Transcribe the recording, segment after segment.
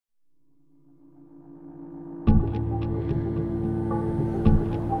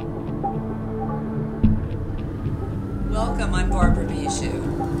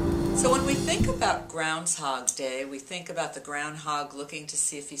Biziou. So when we think about Groundhog Day, we think about the groundhog looking to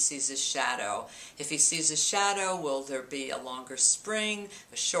see if he sees his shadow. If he sees his shadow, will there be a longer spring,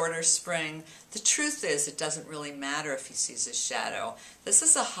 a shorter spring? The truth is, it doesn't really matter if he sees his shadow. This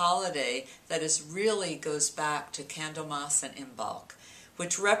is a holiday that really goes back to Candlemas and Imbolc,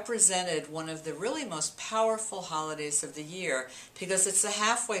 which represented one of the really most powerful holidays of the year because it's the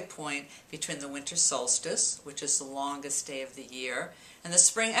halfway point between the winter solstice, which is the longest day of the year, and the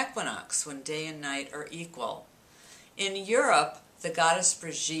spring equinox, when day and night are equal. In Europe, the goddess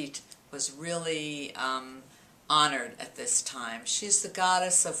Brigitte was really honored at this time. She's the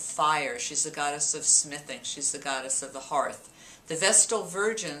goddess of fire, she's the goddess of smithing, she's the goddess of the hearth. The Vestal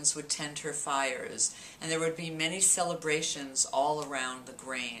virgins would tend her fires, and there would be many celebrations all around the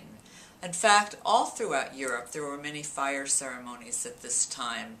grain. In fact, all throughout Europe there were many fire ceremonies at this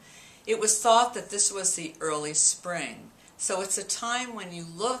time. It was thought that this was the early spring. So it's a time when you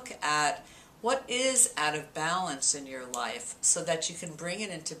look at what is out of balance in your life so that you can bring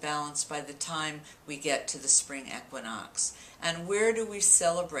it into balance by the time we get to the spring equinox. And where do we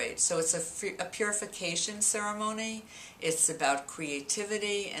celebrate? So it's a purification ceremony, it's about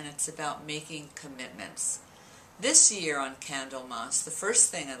creativity, and it's about making commitments. This year on Candlemas, the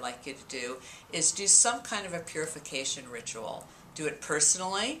first thing I'd like you to do is do some kind of a purification ritual. Do it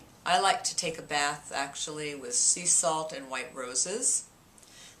personally. I like to take a bath actually with sea salt and white roses.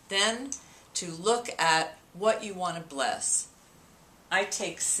 Then to look at what you want to bless. I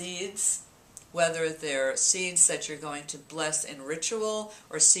take seeds, whether they're seeds that you're going to bless in ritual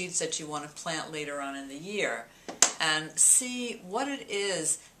or seeds that you want to plant later on in the year, and see what it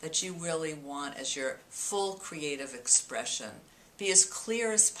is that you really want as your full creative expression. Be as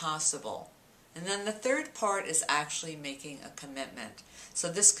clear as possible. And then the third part is actually making a commitment. So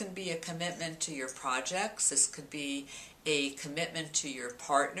this can be a commitment to your projects. This could be a commitment to your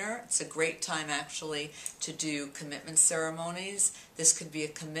partner. It's a great time actually to do commitment ceremonies. This could be a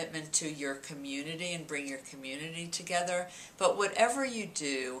commitment to your community and bring your community together. But whatever you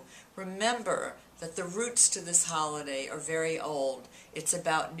do, remember that the roots to this holiday are very old. It's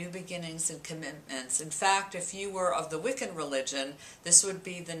about new beginnings and commitments. In fact, if you were of the Wiccan religion, this would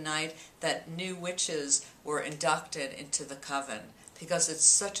be the night that new witches were inducted into the coven, because it's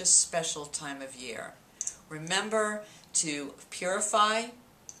such a special time of year. Remember to purify,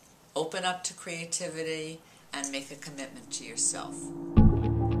 open up to creativity, and make a commitment to yourself.